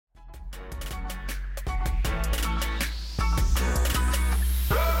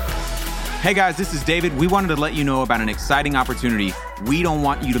Hey guys, this is David. We wanted to let you know about an exciting opportunity we don't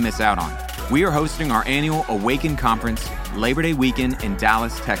want you to miss out on. We are hosting our annual Awaken Conference Labor Day weekend in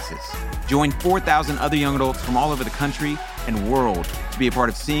Dallas, Texas. Join 4,000 other young adults from all over the country and world to be a part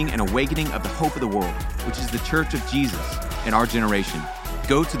of seeing an awakening of the hope of the world, which is the Church of Jesus in our generation.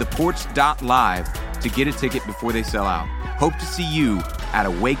 Go to theporch.live to get a ticket before they sell out. Hope to see you at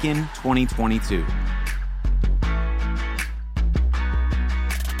Awaken 2022.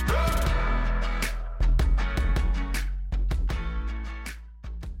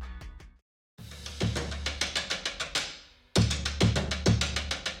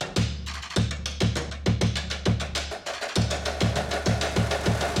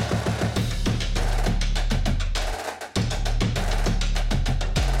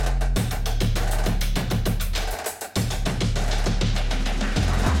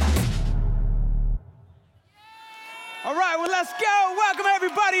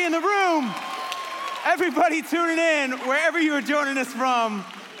 Everybody tuning in, wherever you are joining us from.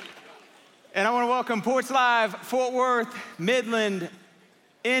 And I want to welcome Porch Live, Fort Worth, Midland,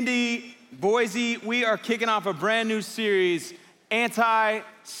 Indy, Boise. We are kicking off a brand new series,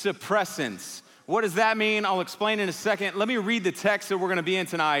 Anti-Suppressants. What does that mean? I'll explain in a second. Let me read the text that we're going to be in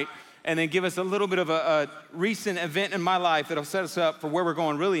tonight and then give us a little bit of a recent event in my life that'll set us up for where we're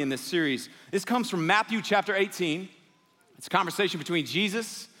going really in this series. This comes from Matthew chapter 18. It's a conversation between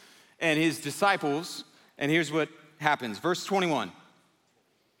Jesus and his disciples, and here's what happens. Verse 21.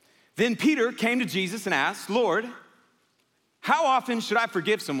 Then Peter came to Jesus and asked, Lord, how often should I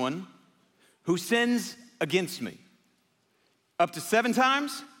forgive someone who sins against me? Up to 7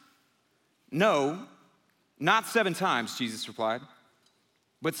 times? No, not 7 times, Jesus replied,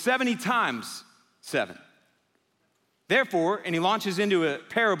 but 70 times 7. Therefore, and he launches into a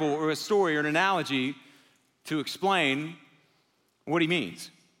parable or a story or an analogy to explain what he means.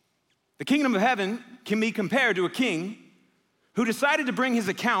 The kingdom of heaven can be compared to a king who decided to bring his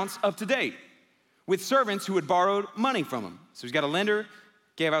accounts up to date with servants who had borrowed money from him. So he's got a lender,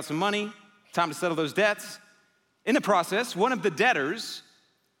 gave out some money, time to settle those debts. In the process, one of the debtors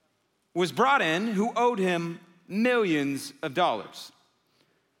was brought in who owed him millions of dollars.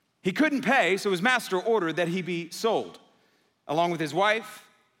 He couldn't pay, so his master ordered that he be sold, along with his wife,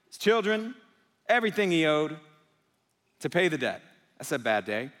 his children, everything he owed to pay the debt. That's a bad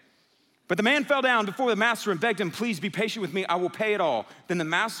day. But the man fell down before the master and begged him, please be patient with me, I will pay it all. Then the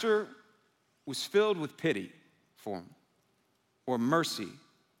master was filled with pity for him, or mercy,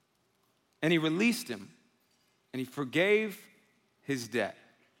 and he released him, and he forgave his debt.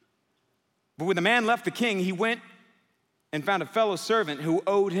 But when the man left the king, he went and found a fellow servant who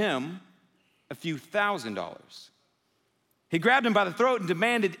owed him a few $1,000s. He grabbed him by the throat and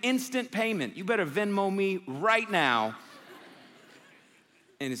demanded instant payment. You better Venmo me right now.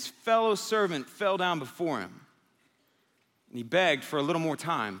 And his fellow servant fell down before him. And he begged for a little more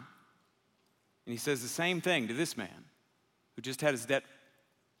time. And he says the same thing to this man who just had his debt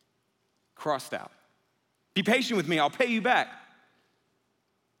crossed out. Be patient with me, I'll pay you back.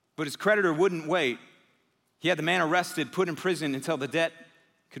 But his creditor wouldn't wait. He had the man arrested, put in prison until the debt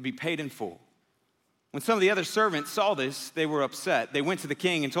could be paid in full. When some of the other servants saw this, they were upset. They went to the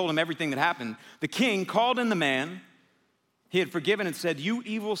king and told him everything that happened. The king called in the man he had forgiven and said, you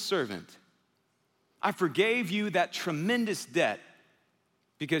evil servant, I forgave you that tremendous debt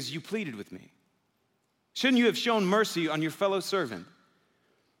because you pleaded with me. Shouldn't you have shown mercy on your fellow servant,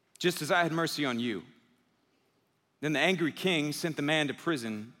 just as I had mercy on you? Then the angry king sent the man to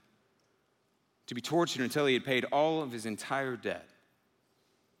prison to be tortured until he had paid all of his entire debt.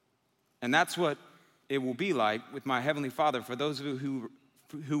 And that's what it will be like with my heavenly Father for those of you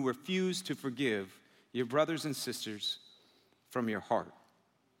who refuse to forgive your brothers and sisters from your heart.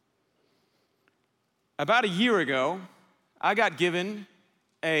 About a year ago, I got given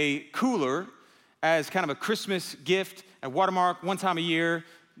a cooler as kind of a Christmas gift at Watermark. One time a year,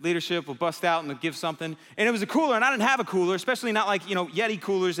 leadership will bust out and give something. And it was a cooler, and I didn't have a cooler, especially not like, Yeti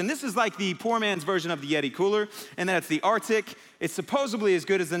coolers. And this is like the poor man's version of the Yeti cooler. And then it's the Arctic. It's supposedly as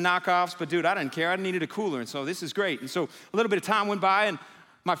good as the knockoffs, but dude, I didn't care. I needed a cooler, and so this is great. And so a little bit of time went by, and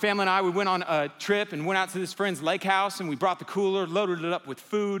my family and I, we went on a trip and went out to this friend's lake house, and we brought the cooler, loaded it up with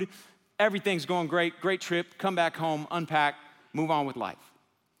food. Everything's going great, great trip. Come back home, unpack, move on with life.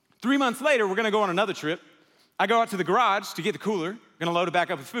 3 months later, we're gonna go on another trip. I go out to the garage to get the cooler, gonna load it back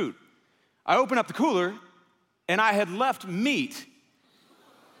up with food. I open up the cooler, and I had left meat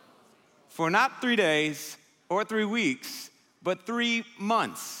for not 3 days or 3 weeks, but 3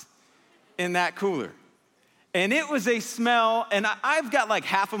 months in that cooler. And it was a smell, and I've got like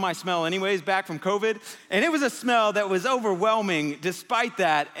half of my smell anyways back from COVID, and it was a smell that was overwhelming despite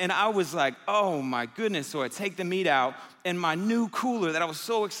that, and I was like, oh my goodness. So I take the meat out, and my new cooler that I was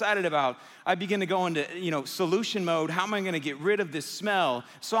so excited about, I begin to go into, solution mode. How am I gonna get rid of this smell?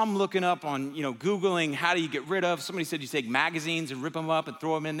 So I'm looking up on, Googling, how do you get rid of? Somebody said you take magazines and rip them up and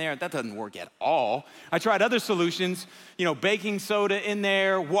throw them in there. That doesn't work at all. I tried other solutions, baking soda in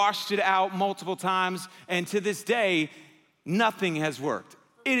there, washed it out multiple times, and to this day, nothing has worked.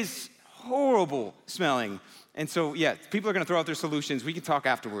 It is horrible smelling. And so, yeah, people are gonna throw out their solutions. We can talk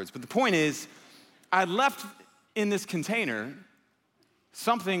afterwards. But the point is, I left in this container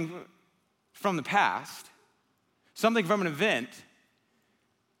something from the past, something from an event,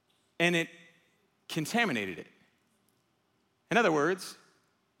 and it contaminated it. In other words,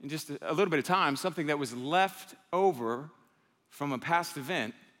 in just a little bit of time, something that was left over from a past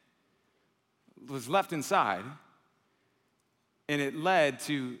event was left inside, and it led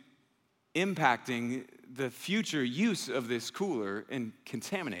to impacting the future use of this cooler and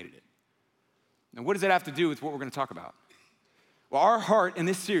contaminated it. Now, what does that have to do with what we're going to talk about? Well, our heart in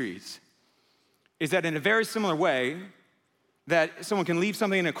this series is that in a very similar way that someone can leave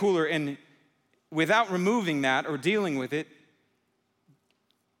something in a cooler and without removing that or dealing with it,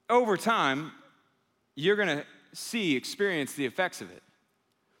 over time, you're going to experience the effects of it.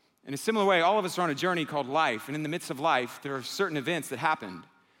 In a similar way, all of us are on a journey called life, and in the midst of life, there are certain events that happened.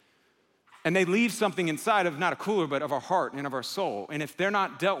 And they leave something inside of not a cooler, but of our heart and of our soul. And if they're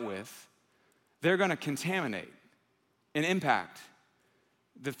not dealt with, they're gonna contaminate and impact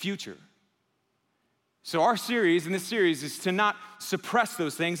the future. So our series, in this series, is to not suppress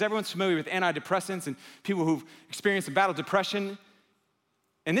those things. Everyone's familiar with antidepressants and people who've experienced and battled depression.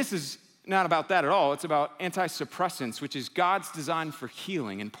 And this is not about that at all. It's about anti-suppressants, which is God's design for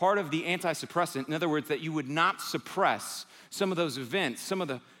healing. And part of the anti-suppressant, in other words, that you would not suppress some of those events, some of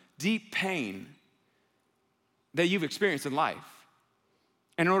the deep pain that you've experienced in life.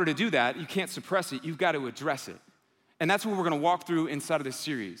 And in order to do that, you can't suppress it, you've got to address it. And that's what we're gonna walk through inside of this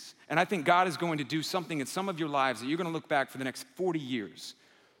series. And I think God is going to do something in some of your lives that you're gonna look back for the next 40 years.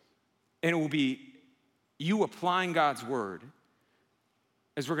 And it will be you applying God's word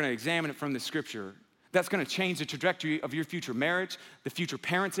as we're gonna examine it from the scripture. That's gonna change the trajectory of your future marriage, the future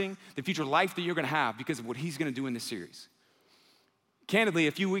parenting, the future life that you're gonna have because of what he's gonna do in this series. Candidly,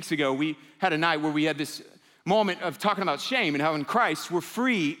 a few weeks ago, we had a night where we had this moment of talking about shame and how in Christ we're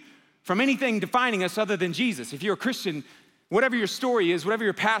free from anything defining us other than Jesus. If you're a Christian, whatever your story is, whatever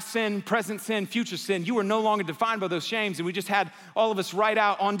your past sin, present sin, future sin, you are no longer defined by those shames. And we just had all of us write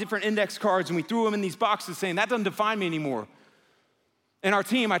out on different index cards and we threw them in these boxes saying, that doesn't define me anymore. And our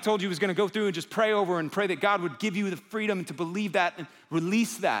team, I told you, was gonna go through and just pray over and pray that God would give you the freedom to believe that and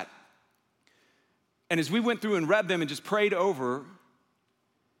release that. And as we went through and read them and just prayed over,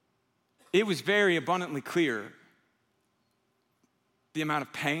 it was very abundantly clear the amount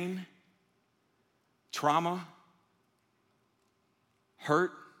of pain, trauma,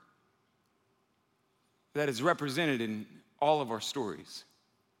 hurt that is represented in all of our stories.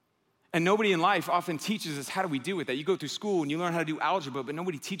 And nobody in life often teaches us how do we deal with that. You go through school and you learn how to do algebra, but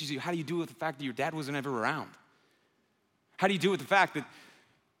nobody teaches you how do you deal with the fact that your dad wasn't ever around. How do you deal with the fact that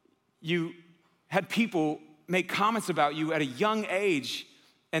you had people make comments about you at a young age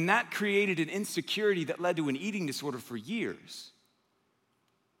and that created an insecurity that led to an eating disorder for years?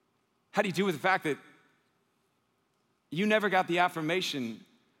 How do you deal with the fact that you never got the affirmation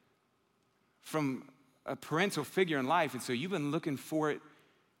from a parental figure in life, and so you've been looking for it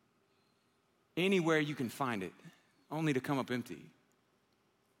anywhere you can find it, only to come up empty?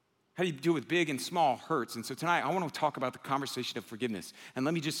 How do you deal with big and small hurts? And so tonight, I want to talk about the conversation of forgiveness. And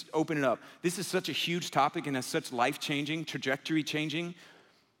let me just open it up. This is such a huge topic and has such life-changing, trajectory-changing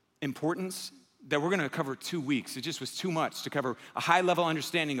importance that we're gonna cover 2 weeks. It just was too much to cover a high-level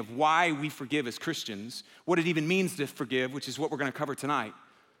understanding of why we forgive as Christians, what it even means to forgive, which is what we're gonna cover tonight,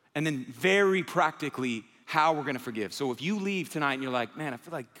 and then very practically how we're gonna forgive. So if you leave tonight and you're like, man, I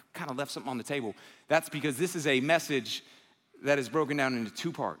feel like I kind of left something on the table, that's because this is a message that is broken down into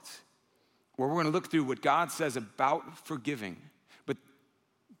 2 parts, where we're gonna look through what God says about forgiving. But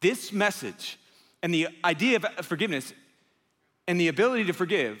this message and the idea of forgiveness and the ability to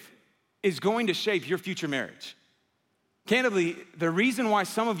forgive is going to shape your future marriage. Candidly, the reason why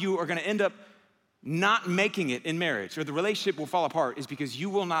some of you are gonna end up not making it in marriage or the relationship will fall apart is because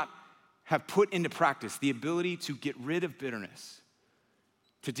you will not have put into practice the ability to get rid of bitterness,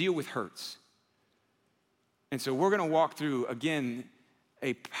 to deal with hurts. And so we're gonna walk through, again,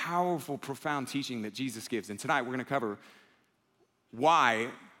 a powerful, profound teaching that Jesus gives. And tonight we're gonna cover why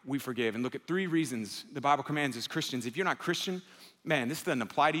we forgive and look at 3 reasons the Bible commands as Christians. If you're not Christian, man, this doesn't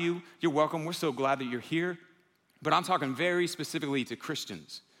apply to you. You're welcome. We're so glad that you're here. But I'm talking very specifically to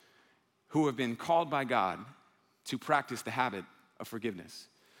Christians who have been called by God to practice the habit of forgiveness.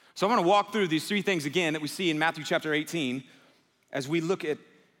 So I'm going to walk through these 3 things again that we see in Matthew chapter 18 as we look at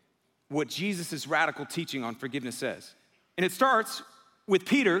what Jesus' radical teaching on forgiveness says. And it starts with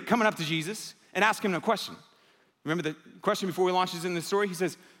Peter coming up to Jesus and asking him a question. Remember the question before he launches in the story? He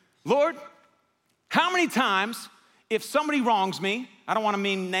says, Lord, how many times if somebody wrongs me, I don't want to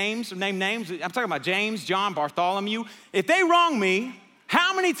name names, I'm talking about James, John, Bartholomew. If they wrong me,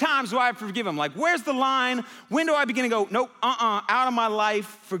 how many times do I forgive them? Like, where's the line? When do I begin to go, nope, out of my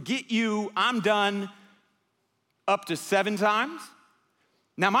life, forget you, I'm done, up to 7 times?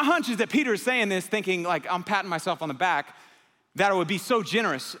 Now, my hunch is that Peter is saying this thinking like I'm patting myself on the back, that it would be so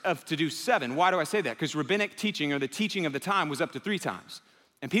generous to do 7. Why do I say that? Because rabbinic teaching or the teaching of the time was up to 3 times.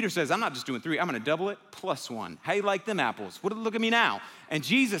 And Peter says, I'm not just doing 3, I'm gonna double it plus 1. How you like them apples? Look at me now. And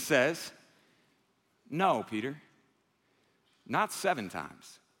Jesus says, no, Peter, not 7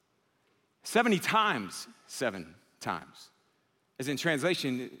 times. 70 times 7 times. As in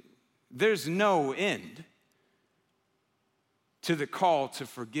translation, there's no end to the call to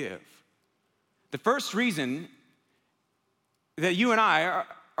forgive. The first reason that you and I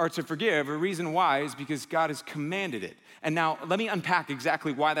are to forgive, a reason why, is because God has commanded it. And now let me unpack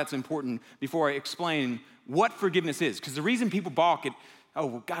exactly why that's important before I explain what forgiveness is. Because the reason people balk at, oh,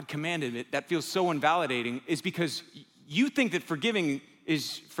 well, God commanded it, that feels so invalidating, is because you think that forgiving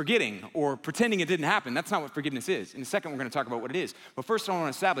is forgetting or pretending it didn't happen. That's not what forgiveness is. In a second, we're going to talk about what it is. But first, I want to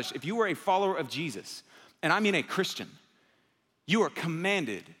establish, if you are a follower of Jesus, and I mean a Christian, you are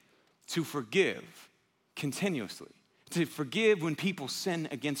commanded to forgive continuously, to forgive when people sin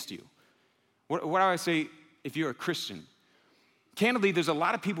against you. What do I say if you're a Christian? Candidly, there's a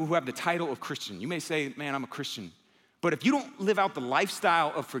lot of people who have the title of Christian. You may say, man, I'm a Christian. But if you don't live out the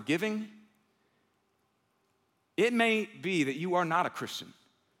lifestyle of forgiving, it may be that you are not a Christian.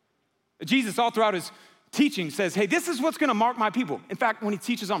 Jesus, all throughout his teaching, says, hey, this is what's gonna mark my people. In fact, when he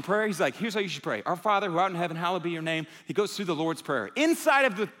teaches on prayer, he's like, here's how you should pray. Our Father who art in heaven, hallowed be your name. He goes through the Lord's Prayer. Inside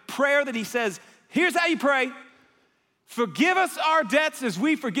of the prayer that he says, here's how you pray. Forgive us our debts as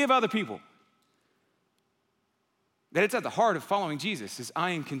we forgive other people. That it's at the heart of following Jesus is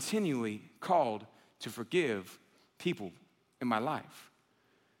I am continually called to forgive people in my life.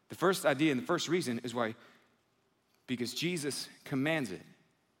 The first idea and the first reason is why, because Jesus commands it.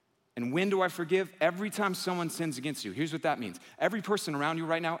 And when do I forgive? Every time someone sins against you. Here's what that means. Every person around you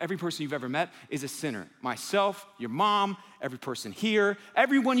right now, every person you've ever met is a sinner. Myself, your mom, every person here,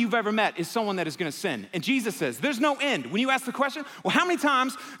 everyone you've ever met is someone that is gonna sin. And Jesus says, there's no end. When you ask the question, well, how many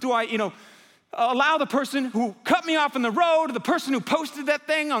times do I, allow the person who cut me off in the road, or the person who posted that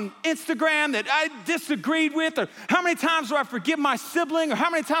thing on Instagram that I disagreed with, or how many times do I forgive my sibling, or how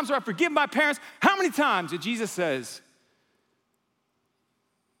many times do I forgive my parents? How many times? And Jesus says,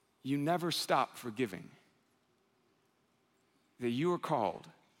 you never stop forgiving. That you are called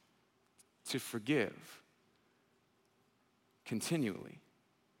to forgive continually.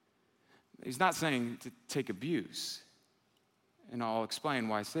 He's not saying to take abuse, and I'll explain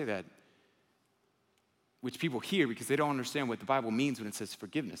why I say that, which people hear because they don't understand what the Bible means when it says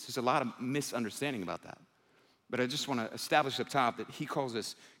forgiveness. There's a lot of misunderstanding about that. But I just want to establish up top that he calls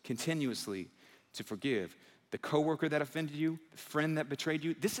us continuously to forgive. The coworker that offended you, the friend that betrayed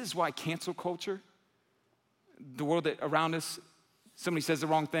you. This is why cancel culture, the world that around us, somebody says the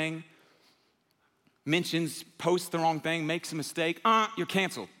wrong thing, posts the wrong thing, makes a mistake, you're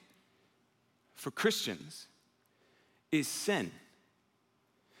canceled. For Christians, is sin.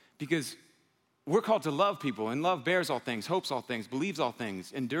 Because we're called to love people, and love bears all things, hopes all things, believes all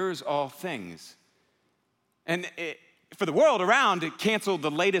things, endures all things. And for the world around to cancel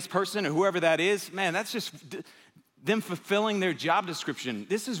the latest person or whoever that is, man, that's just them fulfilling their job description.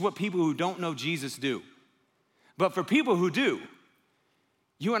 This is what people who don't know Jesus do. But for people who do,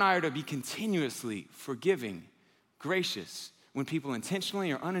 you and I are to be continuously forgiving, gracious, when people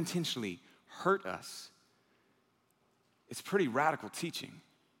intentionally or unintentionally hurt us. It's pretty radical teaching.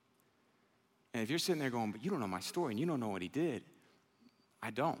 And if you're sitting there going, but you don't know my story and you don't know what he did, I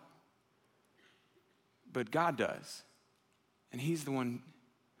don't. But God does. And he's the one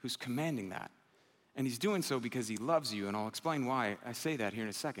who's commanding that. And he's doing so because he loves you, and I'll explain why I say that here in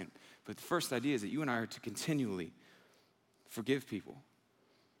a second. But the first idea is that you and I are to continually forgive people.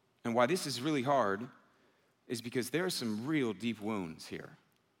 And why this is really hard is because there are some real deep wounds here.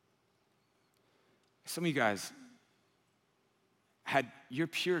 Some of you guys had your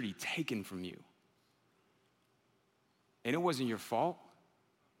purity taken from you. And it wasn't your fault.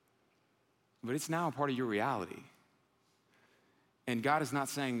 but it's now a part of your reality. And God is not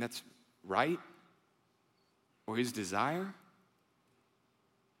saying that's right or his desire,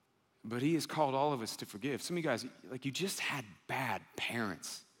 but he has called all of us to forgive. Some of you guys, like, you just had bad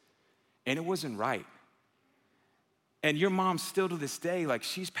parents, and it wasn't right. And your mom still to this day, like,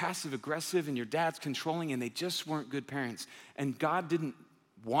 she's passive aggressive and your dad's controlling, and they just weren't good parents. And God didn't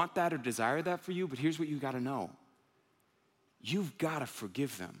want that or desire that for you, but here's what you gotta know. You've gotta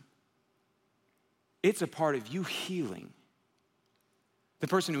forgive them. It's a part of you healing. The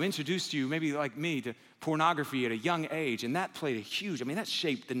person who introduced you, maybe like me, to pornography at a young age, and that played that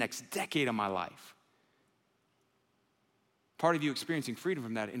shaped the next decade of my life. Part of you experiencing freedom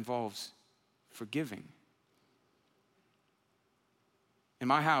from that involves forgiving. In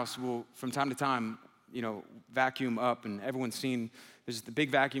my house, we'll, from time to time, vacuum up, and everyone's seen, there's the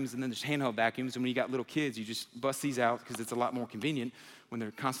big vacuums and then there's handheld vacuums, and when you got little kids, you just bust these out because it's a lot more convenient when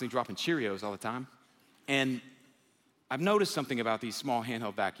they're constantly dropping Cheerios all the time. And I've noticed something about these small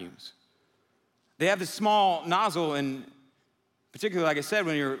handheld vacuums. They have this small nozzle, and particularly, like I said,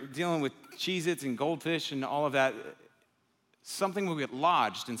 when you're dealing with Cheez-Its and Goldfish and all of that, something will get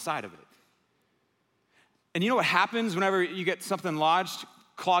lodged inside of it. And you know what happens whenever you get something lodged,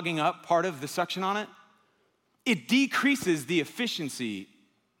 clogging up part of the suction on it? It decreases the efficiency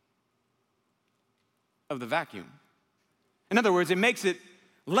of the vacuum. In other words, it makes it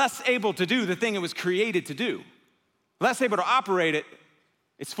less able to do the thing it was created to do, less able to operate at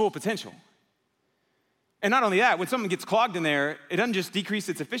its full potential. And not only that, when something gets clogged in there, it doesn't just decrease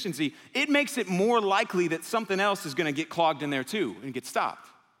its efficiency, it makes it more likely that something else is gonna get clogged in there too and get stopped,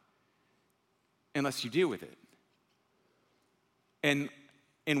 unless you deal with it. And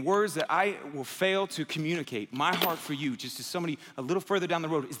in words that I will fail to communicate, my heart for you, just as somebody a little further down the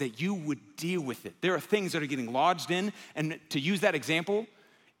road, is that you would deal with it. There are things that are getting lodged in, and to use that example,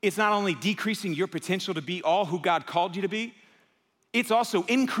 it's not only decreasing your potential to be all who God called you to be, it's also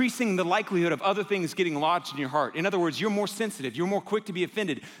increasing the likelihood of other things getting lodged in your heart. In other words, you're more sensitive, you're more quick to be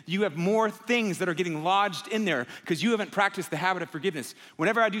offended. You have more things that are getting lodged in there because you haven't practiced the habit of forgiveness.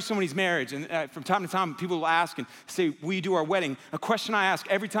 Whenever I do somebody's marriage, and from time to time people will ask and say, will you do our wedding? A question I ask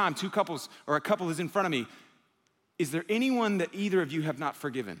every time two couples or a couple is in front of me, is there anyone that either of you have not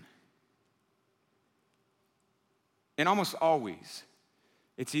forgiven? And almost always,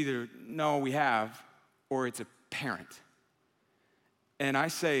 it's either no, we have, or it's a parent. And I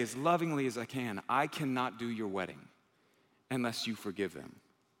say as lovingly as I can, I cannot do your wedding unless you forgive them.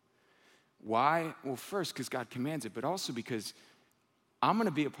 Why? Well, first, because God commands it, but also because I'm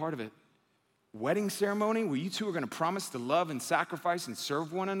gonna be a part of a wedding ceremony where you two are gonna promise to love and sacrifice and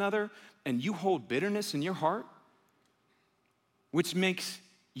serve one another, and you hold bitterness in your heart, which makes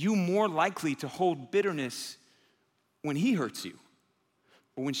you more likely to hold bitterness when he hurts you.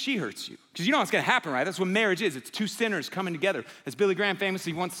 Or when she hurts you. Because you know what's gonna happen, right? That's what marriage is. It's two sinners coming together. As Billy Graham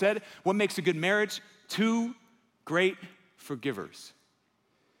famously once said, what makes a good marriage? Two great forgivers.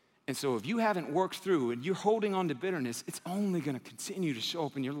 And so if you haven't worked through and you're holding on to bitterness, it's only gonna continue to show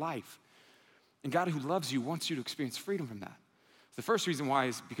up in your life. And God who loves you wants you to experience freedom from that. The first reason why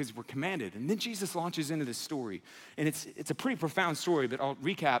is because we're commanded. And then Jesus launches into this story. And it's a pretty profound story, but I'll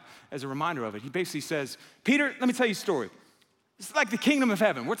recap as a reminder of it. He basically says, Peter, let me tell you a story. It's like the kingdom of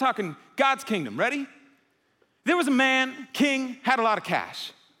heaven. We're talking God's kingdom. Ready? There was a man, king, had a lot of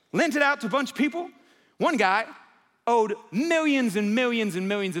cash. Lent it out to a bunch of people. One guy owed millions and millions and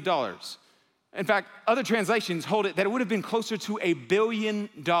millions of dollars. In fact, other translations hold it that it would have been closer to $1 billion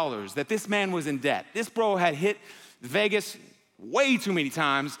that this man was in debt. This bro had hit Vegas way too many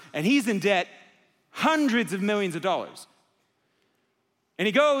times, and he's in debt hundreds of millions of dollars. And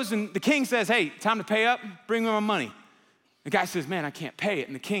he goes, and the king says, hey, time to pay up, bring me my money. The guy says, man, I can't pay it.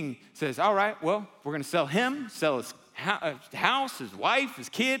 And the king says, all right, well, we're gonna sell him, sell his house, his wife, his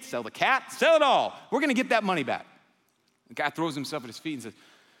kids, sell the cat, sell it all. We're gonna get that money back. The guy throws himself at his feet and says,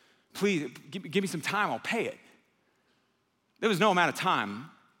 please, give me some time, I'll pay it. There was no amount of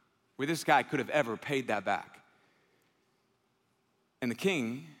time where this guy could have ever paid that back. And the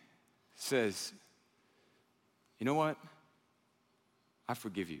king says, you know what? I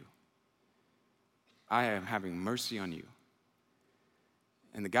forgive you. I am having mercy on you.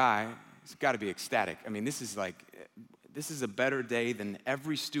 And the guy has got to be ecstatic. I mean, this is a better day than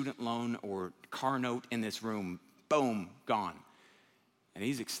every student loan or car note in this room. Boom, gone. And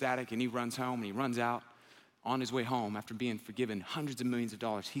he's ecstatic, and he runs home, and he runs out. On his way home, after being forgiven hundreds of millions of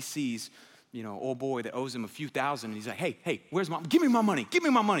dollars, he sees, old boy that owes him a few thousand, and he's like, hey, where's give me my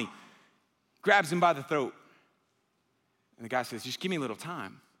money. Grabs him by the throat. And the guy says, just give me a little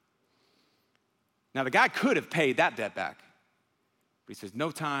time. Now, the guy could have paid that debt back. But he says, no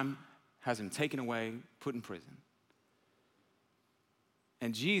time has him taken away, put in prison.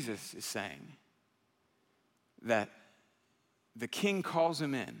 And Jesus is saying that the king calls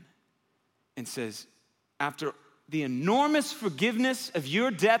him in and says, after the enormous forgiveness of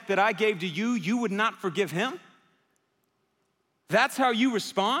your debt that I gave to you, you would not forgive him? That's how you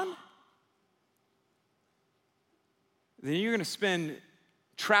respond? Then you're gonna spend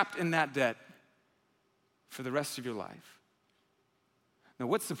trapped in that debt for the rest of your life. Now,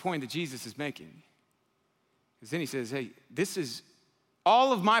 what's the point that Jesus is making? Because then he says, hey,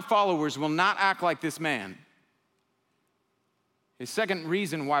 all of my followers will not act like this man. His second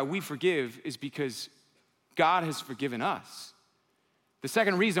reason why we forgive is because God has forgiven us. The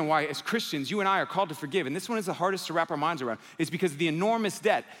second reason why, as Christians, you and I are called to forgive, and this one is the hardest to wrap our minds around, is because of the enormous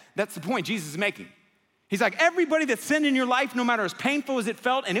debt. That's the point Jesus is making. He's like, everybody that sinned in your life, no matter as painful as it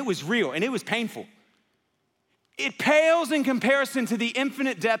felt, and it was real, and it was painful, it pales in comparison to the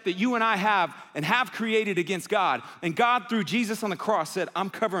infinite debt that you and I have and have created against God. And God, through Jesus on the cross, said,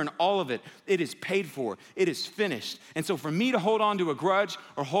 I'm covering all of it. It is paid for. It is finished. And so for me to hold on to a grudge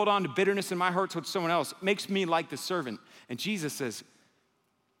or hold on to bitterness in my heart towards someone else makes me like the servant. And Jesus says,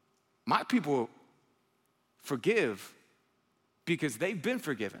 my people forgive because they've been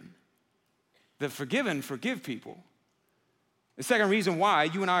forgiven. The forgiven forgive people. The second reason why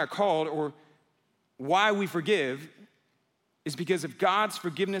you and I are called, or why we forgive, is because of God's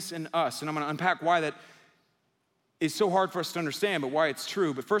forgiveness in us. And I'm gonna unpack why that is so hard for us to understand, but why it's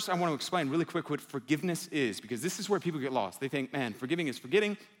true. But first, I want to explain really quick what forgiveness is, because this is where people get lost. They think, man, forgiving is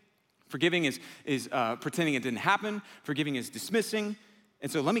forgetting. Forgiving is pretending it didn't happen. Forgiving is dismissing.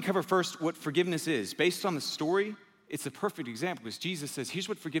 And so let me cover first what forgiveness is. Based on the story, it's a perfect example, because Jesus says, here's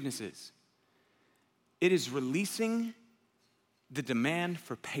what forgiveness is. It is releasing the demand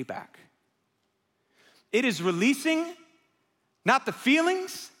for payback. It is releasing not the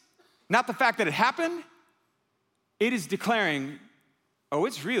feelings, not the fact that it happened. It is declaring, oh,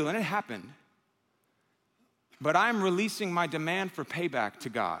 it's real and it happened, but I'm releasing my demand for payback to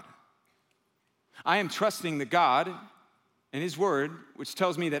God. I am trusting that God and His Word, which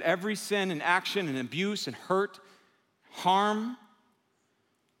tells me that every sin and action and abuse and hurt, harm,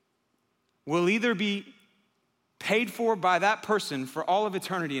 will either be paid for by that person for all of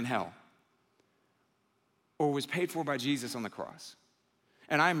eternity in hell, or was paid for by Jesus on the cross.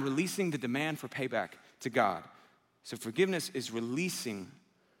 And I'm releasing the demand for payback to God. So forgiveness is releasing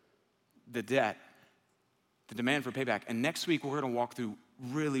the debt, the demand for payback. And next week, we're gonna walk through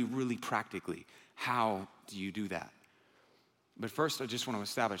really, really practically, how do you do that? But first, I just want to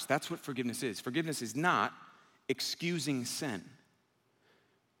establish, that's what forgiveness is. Forgiveness is not excusing sin.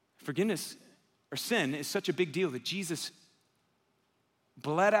 Forgiveness or sin is such a big deal that Jesus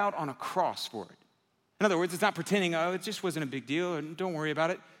bled out on a cross for it. In other words, it's not pretending, oh, it just wasn't a big deal, and don't worry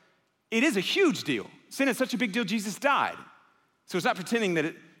about it. It is a huge deal. Sin is such a big deal, Jesus died. So it's not pretending that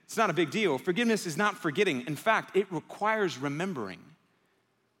it's not a big deal. Forgiveness is not forgetting. In fact, it requires remembering.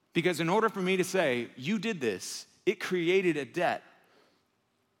 Because in order for me to say, you did this, it created a debt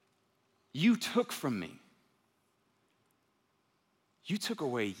you took from me. You took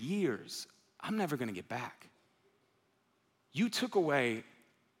away years I'm never gonna get back. You took away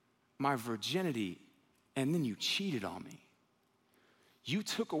my virginity and then you cheated on me. You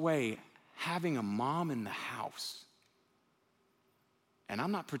took away having a mom in the house. And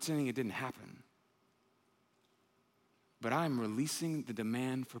I'm not pretending it didn't happen, but I'm releasing the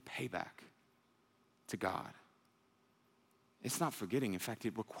demand for payback to God. It's not forgetting. In fact,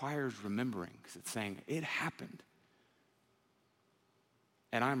 it requires remembering, because it's saying, it happened.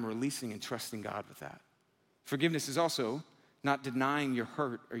 And I'm releasing and trusting God with that. Forgiveness is also not denying your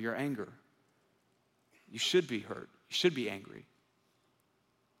hurt or your anger. You should be hurt. You should be angry.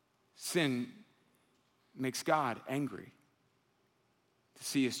 Sin makes God angry to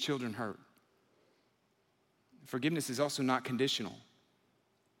see His children hurt. Forgiveness is also not conditional.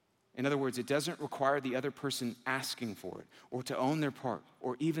 In other words, it doesn't require the other person asking for it or to own their part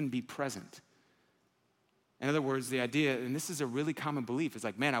or even be present. In other words, the idea, and this is a really common belief, is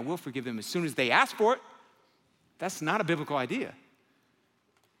like, man, I will forgive them as soon as they ask for it. That's not a biblical idea.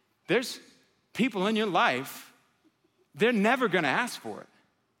 There's people in your life, they're never gonna ask for it.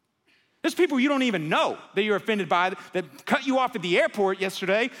 There's people you don't even know that you're offended by that cut you off at the airport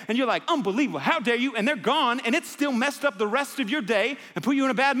yesterday, and you're like, unbelievable, how dare you? And they're gone, and it's still messed up the rest of your day and put you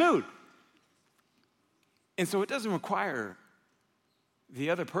in a bad mood. And so it doesn't require the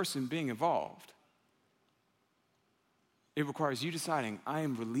other person being involved. It requires you deciding, I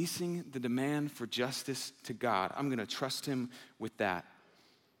am releasing the demand for justice to God. I'm gonna trust Him with that.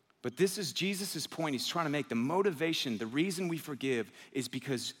 But this is Jesus' point he's trying to make. The motivation, the reason we forgive is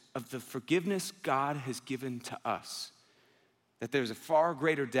because of the forgiveness God has given to us. That there's a far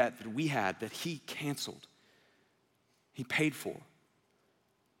greater debt that we had that he canceled. He paid for.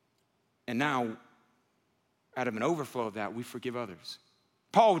 And now, out of an overflow of that, we forgive others.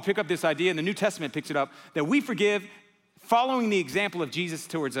 Paul would pick up this idea, and the New Testament picks it up, that we forgive following the example of Jesus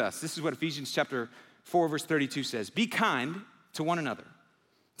towards us. This is what Ephesians chapter 4, verse 32 says. Be kind to one another,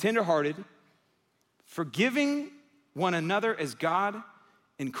 tenderhearted, forgiving one another as God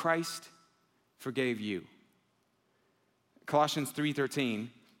in Christ forgave you. Colossians 3:13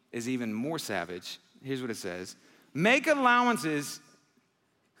 is even more savage. Here's what it says. Make allowances.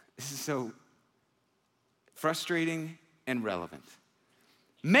 This is so frustrating and relevant.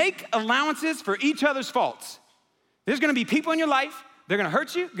 Make allowances for each other's faults. There's gonna be people in your life, they're gonna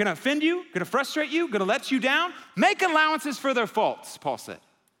hurt you, gonna offend you, gonna frustrate you, gonna let you down. Make allowances for their faults, Paul said.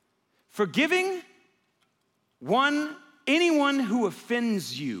 Forgiving anyone who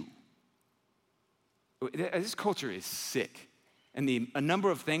offends you. This culture is sick, and a number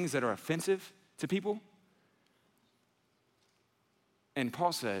of things that are offensive to people. And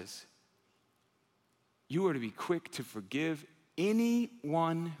Paul says, you are to be quick to forgive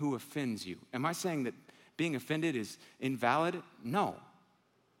anyone who offends you. Am I saying that being offended is invalid? No.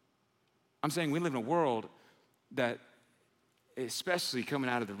 I'm saying we live in a world that, especially coming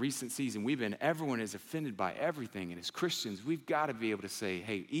out of the recent season everyone is offended by everything. And as Christians, we've got to be able to say,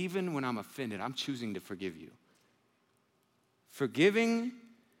 hey, even when I'm offended, I'm choosing to forgive you. Forgiving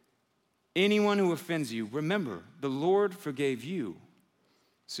anyone who offends you. Remember, the Lord forgave you,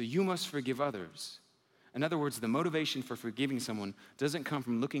 so you must forgive others. In other words, the motivation for forgiving someone doesn't come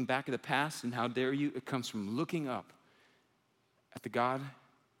from looking back at the past and how dare you. It comes from looking up at the God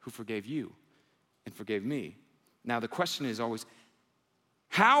who forgave you and forgave me. Now, the question is always,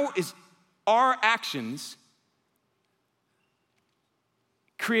 how is our actions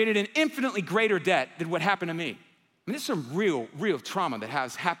created an infinitely greater debt than what happened to me? I mean, there's some real trauma that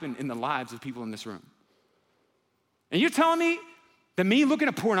has happened in the lives of people in this room. And you're telling me that me looking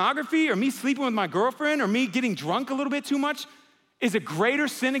at pornography or me sleeping with my girlfriend or me getting drunk a little bit too much is a greater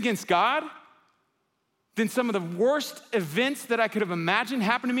sin against God than some of the worst events that I could have imagined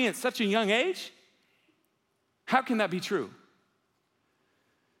happened to me at such a young age? How can that be true?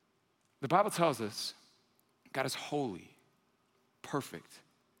 The Bible tells us God is holy, perfect.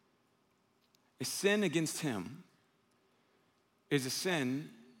 A sin against him is a sin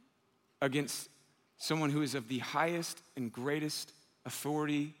against someone who is of the highest and greatest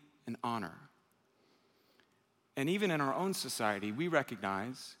authority and honor. And even in our own society, we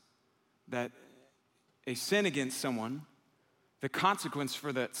recognize that a sin against someone, the consequence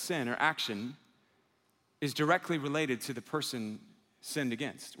for that sin or action is directly related to the person sinned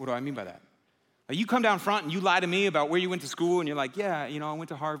against. What do I mean by that? Like you come down front and you lie to me about where you went to school and you're like, yeah, I went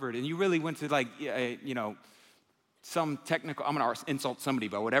to Harvard. And you really went to some technical, I'm gonna insult somebody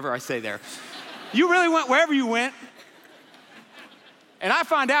by whatever I say there. You really went wherever you went. And I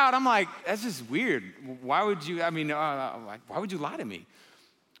find out, I'm like, that's just weird. Why would you lie to me?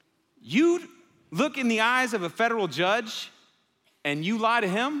 You look in the eyes of a federal judge and you lie to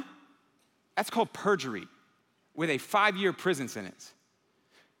him, that's called perjury with a 5-year prison sentence.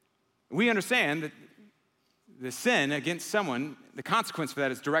 We understand that the sin against someone, the consequence for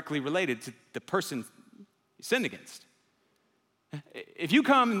that is directly related to the person you sinned against. If you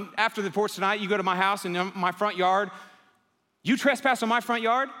come after the porch tonight, you go to my house in my front yard, you trespass on my front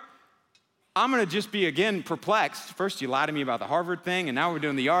yard, I'm gonna just be again perplexed. First you lied to me about the Harvard thing, and now we're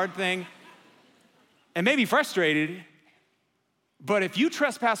doing the yard thing, and maybe frustrated. But if you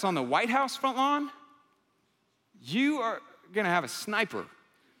trespass on the White House front lawn, you are gonna have a sniper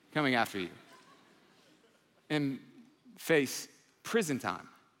coming after you and face prison time.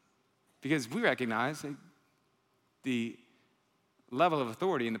 Because we recognize the level of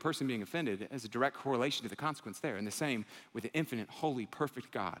authority in the person being offended as a direct correlation to the consequence there. And the same with the infinite, holy,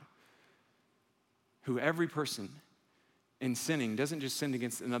 perfect God, who every person in sinning doesn't just sin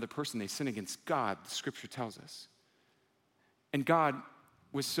against another person, they sin against God, the scripture tells us. And God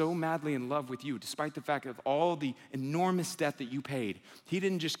was so madly in love with you, despite the fact of all the enormous debt that you paid. He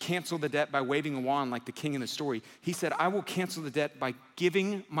didn't just cancel the debt by waving a wand like the king in the story. He said, I will cancel the debt by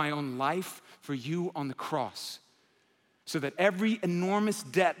giving my own life for you on the cross, so that every enormous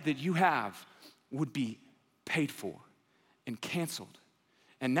debt that you have would be paid for and canceled.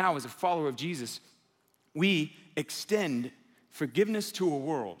 And now, as a follower of Jesus, we extend forgiveness to a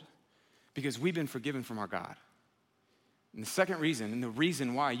world because we've been forgiven from our God. And the second reason, and the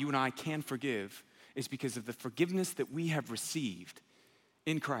reason why you and I can forgive, is because of the forgiveness that we have received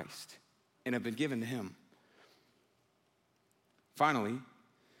in Christ and have been given to him. Finally,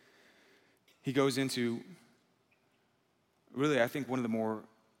 he goes into really, I think, one of the more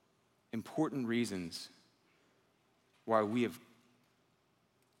important reasons why we have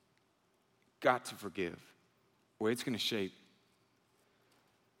got to forgive, or it's going to shape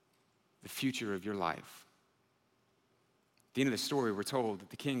the future of your life. At the end of the story, we're told that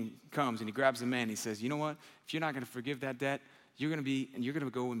the king comes and he grabs the man and he says, you know what? If you're not going to forgive that debt, you're going to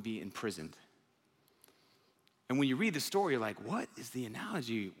go and be imprisoned. And when you read the story, you're like, what is the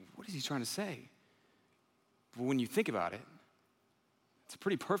analogy? What is he trying to say? But when you think about it, it's a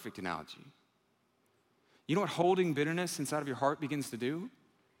pretty perfect analogy. You know what holding bitterness inside of your heart begins to do?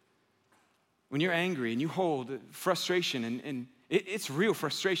 When you're angry and you hold frustration, and it's real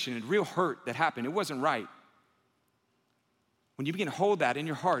frustration and real hurt that happened. It wasn't right. When you begin to hold that in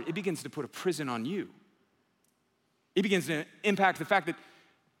your heart, it begins to put a prison on you. It begins to impact the fact that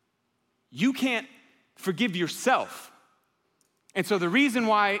you can't forgive yourself. And so the reason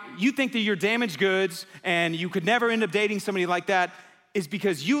why you think that you're damaged goods and you could never end up dating somebody like that is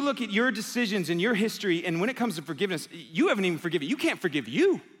because you look at your decisions and your history, and when it comes to forgiveness, you haven't even forgiven. You can't forgive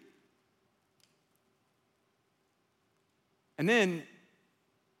you. And then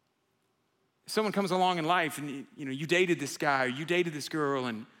someone comes along in life and you dated this guy or you dated this girl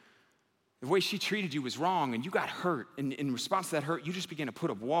and the way she treated you was wrong and you got hurt. And in response to that hurt, you just began to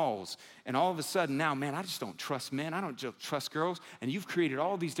put up walls. And all of a sudden now, man, I just don't trust men. I don't just trust girls. And you've created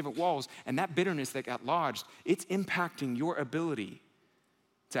all these different walls, and that bitterness that got lodged, it's impacting your ability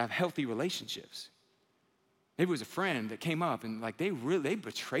to have healthy relationships. Maybe it was a friend that came up and they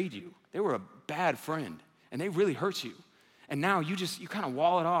betrayed you. They were a bad friend and they really hurt you. And now you kind of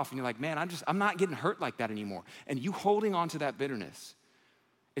wall it off and you're like, man, I'm not getting hurt like that anymore. And you holding on to that bitterness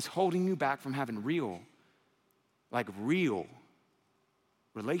is holding you back from having real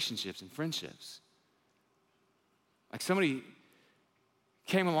relationships and friendships. Like somebody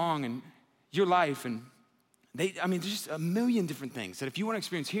came along in your life and there's just a million different things that if you want to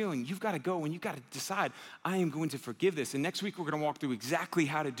experience healing, you've got to go and you've got to decide, I am going to forgive this. And next week we're going to walk through exactly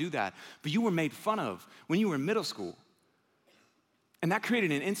how to do that. But you were made fun of when you were in middle school. And that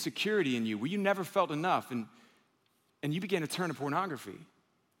created an insecurity in you where you never felt enough, and you began to turn to pornography.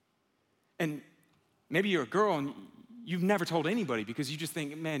 And maybe you're a girl and you've never told anybody because you just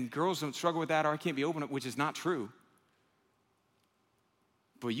think, man, girls don't struggle with that, or I can't be open, which is not true.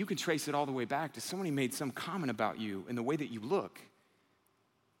 But you can trace it all the way back to somebody made some comment about you and the way that you look.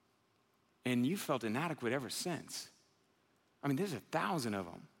 And you felt inadequate ever since. I mean, there's 1,000 of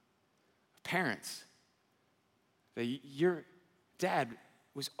them. Parents, that your dad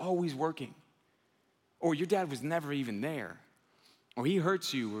was always working, or your dad was never even there, or he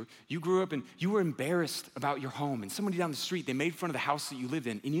hurts you, or you grew up and you were embarrassed about your home, and somebody down the street, they made fun of the house that you lived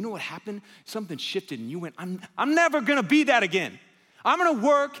in, and you know what happened? Something shifted, and you went, I'm never gonna be that again. I'm gonna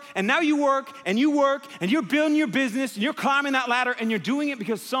work, and now you work, and you're building your business, and you're climbing that ladder, and you're doing it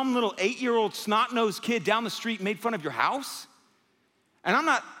because some little 8-year-old snot-nosed kid down the street made fun of your house? And I'm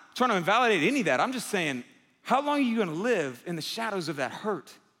not trying to invalidate any of that. I'm just saying, how long are you gonna live in the shadows of that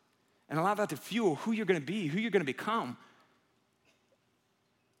hurt and allow that to fuel who you're gonna be, who you're gonna become?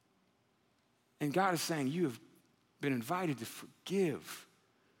 And God is saying, you have been invited to forgive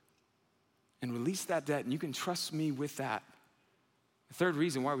and release that debt, and you can trust me with that. The third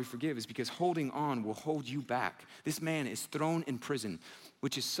reason why we forgive is because holding on will hold you back. This man is thrown in prison,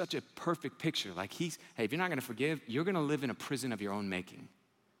 which is such a perfect picture. Like hey, if you're not gonna forgive, you're gonna live in a prison of your own making.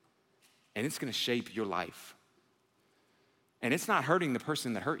 And it's gonna shape your life. And it's not hurting the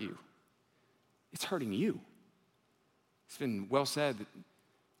person that hurt you. It's hurting you. It's been well said that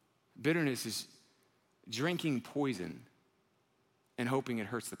bitterness is drinking poison and hoping it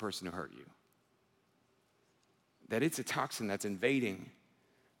hurts the person who hurt you. That it's a toxin that's invading.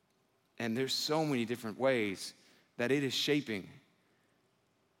 And there's so many different ways that it is shaping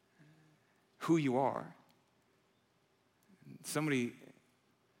who you are. There's so many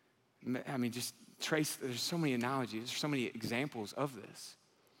analogies, there's so many examples of this.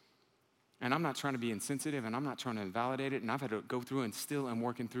 And I'm not trying to be insensitive, and I'm not trying to invalidate it, and I've had to go through and still am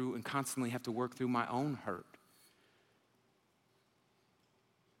working through and constantly have to work through my own hurt.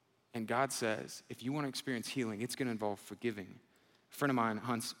 And God says, if you want to experience healing, it's going to involve forgiving. A friend of mine,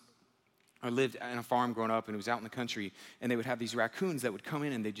 Hans, lived on a farm growing up, and he was out in the country, and they would have these raccoons that would come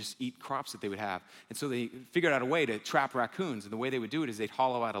in and they'd just eat crops that they would have. And so they figured out a way to trap raccoons, and the way they would do it is they'd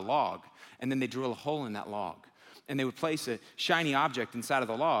hollow out a log, and then they'd drill a hole in that log. And they would place a shiny object inside of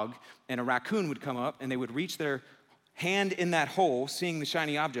the log, and a raccoon would come up, and they would reach their hand in that hole, seeing the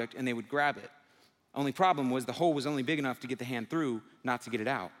shiny object, and they would grab it. Only problem was the hole was only big enough to get the hand through, not to get it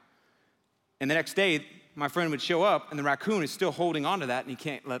out. And the next day, my friend would show up, and the raccoon is still holding onto that, and he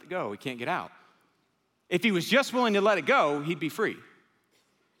can't let it go. He can't get out. If he was just willing to let it go, he'd be free.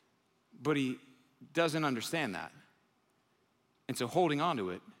 But he doesn't understand that. And so holding onto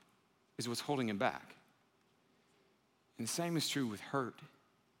it is what's holding him back. And the same is true with hurt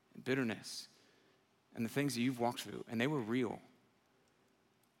and bitterness and the things that you've walked through, and they were real.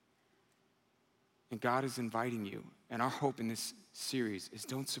 And God is inviting you, and our hope in this series is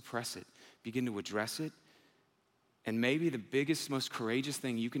don't suppress it. Begin to address it. And maybe the biggest, most courageous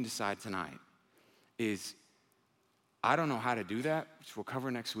thing you can decide tonight is, I don't know how to do that, which we'll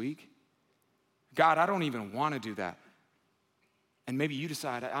cover next week. God, I don't even want to do that. And maybe you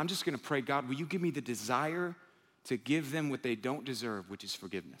decide, I'm just going to pray, God, will you give me the desire to give them what they don't deserve, which is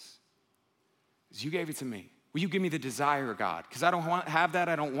forgiveness? Because you gave it to me. Will you give me the desire, God? Because I don't have that,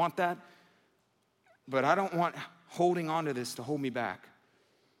 I don't want that. But I don't want holding on to this to hold me back.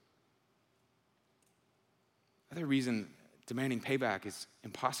 Another reason demanding payback is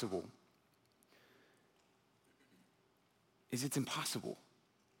impossible is it's impossible.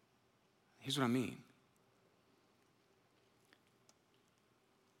 Here's what I mean.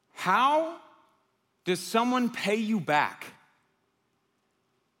 How does someone pay you back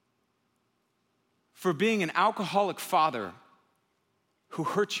for being an alcoholic father who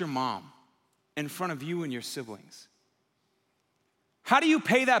hurt your mom in front of you and your siblings? How do you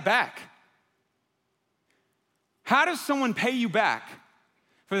pay that back? How does someone pay you back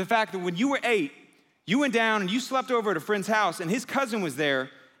for the fact that when you were 8, you went down and you slept over at a friend's house and his cousin was there,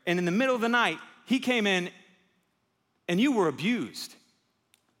 and in the middle of the night, he came in and you were abused?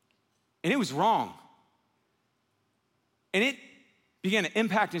 And it was wrong. And it began to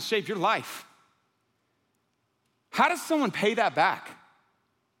impact and shape your life. How does someone pay that back?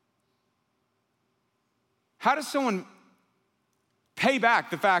 How does someone pay back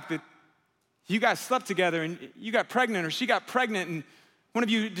the fact that you guys slept together and you got pregnant, or she got pregnant, and one of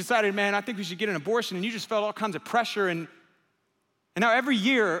you decided, man, I think we should get an abortion, and you just felt all kinds of pressure, and now every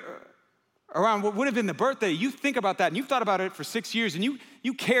year around what would have been the birthday, you think about that, and you've thought about it for 6 years, and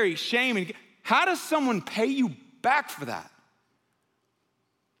you carry shame. And how does someone pay you back for that?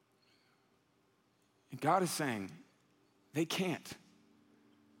 And God is saying, they can't.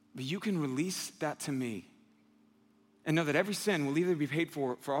 But you can release that to me and know that every sin will either be paid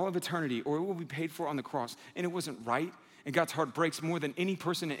for all of eternity, or it will be paid for on the cross. And it wasn't right, and God's heart breaks more than any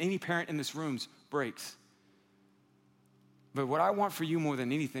person and any parent in this room breaks. But what I want for you more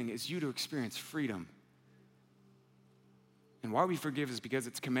than anything is you to experience freedom. And why we forgive is because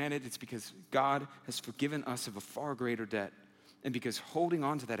it's commanded. It's because God has forgiven us of a far greater debt. And because holding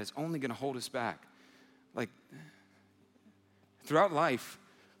on to that is only going to hold us back. Like, throughout life,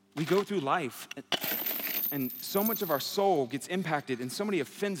 we go through life, and so much of our soul gets impacted, and somebody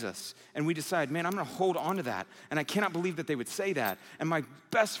offends us, and we decide, man, I'm gonna hold on to that, and I cannot believe that they would say that. And my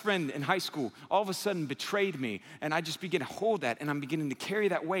best friend in high school all of a sudden betrayed me, and I just begin to hold that, and I'm beginning to carry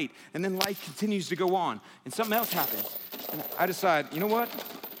that weight, and then life continues to go on, and something else happens. And I decide, you know what?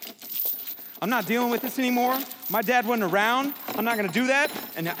 I'm not dealing with this anymore. My dad wasn't around. I'm not gonna do that.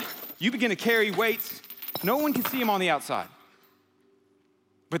 And you begin to carry weights. No one can see them on the outside,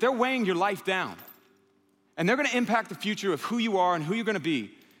 but they're weighing your life down. And they're gonna impact the future of who you are and who you're gonna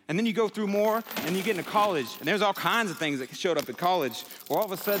be. And then you go through more, and you get into college, and there's all kinds of things that showed up at college, where all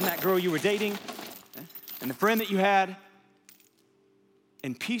of a sudden that girl you were dating, and the friend that you had,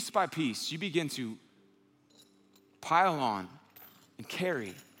 and piece by piece, you begin to pile on and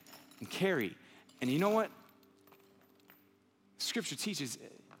carry and carry. And you know what? Scripture teaches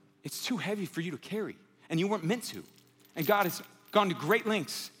it's too heavy for you to carry, and you weren't meant to. And God has gone to great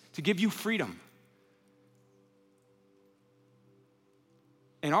lengths to give you freedom.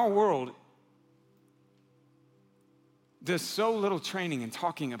 In our world, there's so little training and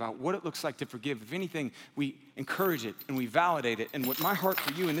talking about what it looks like to forgive. If anything, we encourage it and we validate it. And what my heart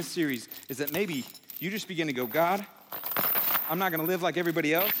for you in this series is that maybe you just begin to go, God, I'm not gonna live like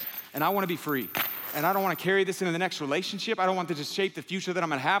everybody else, and I wanna be free. And I don't wanna carry this into the next relationship. I don't want it to shape the future that I'm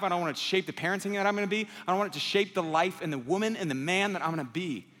gonna have. I don't want it to shape the parenting that I'm gonna be. I don't want it to shape the life and the woman and the man that I'm gonna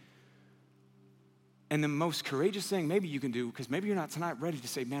be. And the most courageous thing maybe you can do, because maybe you're not tonight ready to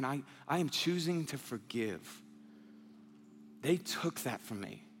say, man, I am choosing to forgive. They took that from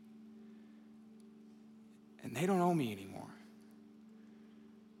me. And they don't owe me anymore.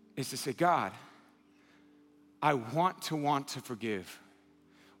 Is to say, God, I want to forgive.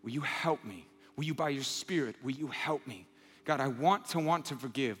 Will you help me? Will you, by your Spirit, will you help me? God, I want to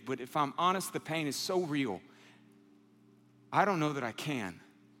forgive, but if I'm honest, the pain is so real. I don't know that I can.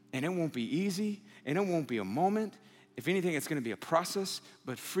 And it won't be easy, and it won't be a moment. If anything, it's gonna be a process,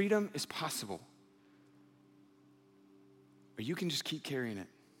 but freedom is possible. Or you can just keep carrying it.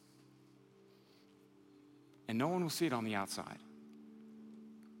 And no one will see it on the outside.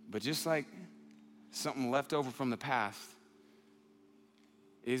 But just like something left over from the past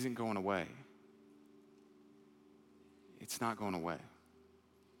isn't going away, it's not going away.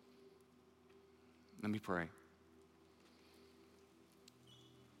 Let me pray.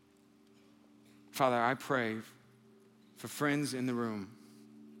 Father, I pray for friends in the room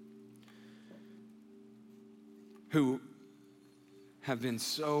who have been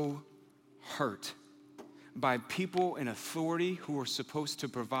so hurt by people in authority who are supposed to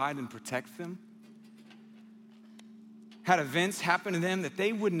provide and protect them. Had events happen to them that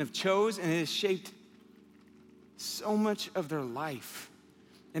they wouldn't have chose, and it has shaped so much of their life.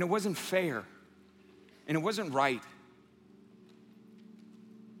 And it wasn't fair, and it wasn't right.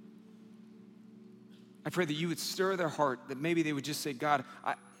 I pray that you would stir their heart, that maybe they would just say, God,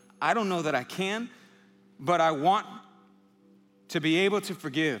 I don't know that I can, but I want to be able to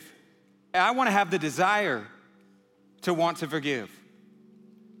forgive. I want to have the desire to want to forgive.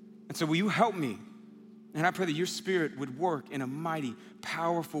 And so will you help me? And I pray that your Spirit would work in a mighty,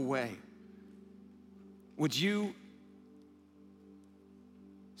 powerful way. Would you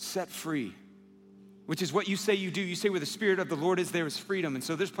set free? Which is what you say you do. You say where the Spirit of the Lord is, there is freedom. And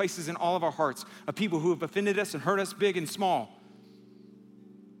so there's places in all of our hearts of people who have offended us and hurt us big and small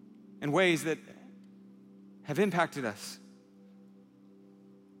in ways that have impacted us.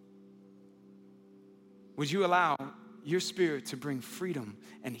 Would you allow your Spirit to bring freedom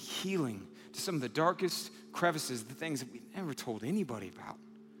and healing to some of the darkest crevices, the things that we've never told anybody about?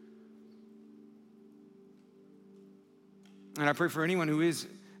 And I pray for anyone who is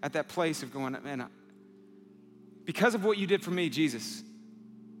at that place of going, man, because of what you did for me, Jesus,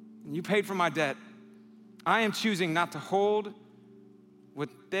 and you paid for my debt, I am choosing not to hold what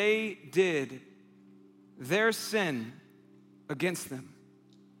they did, their sin, against them.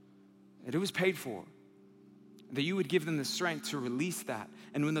 That it was paid for. That you would give them the strength to release that.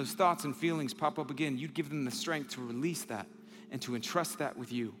 And when those thoughts and feelings pop up again, you'd give them the strength to release that and to entrust that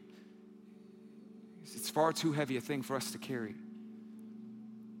with you. It's far too heavy a thing for us to carry.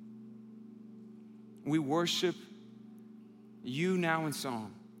 We worship you now in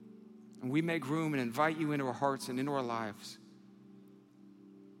song. And we make room and invite you into our hearts and into our lives.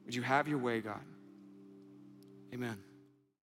 Would you have your way, God? Amen.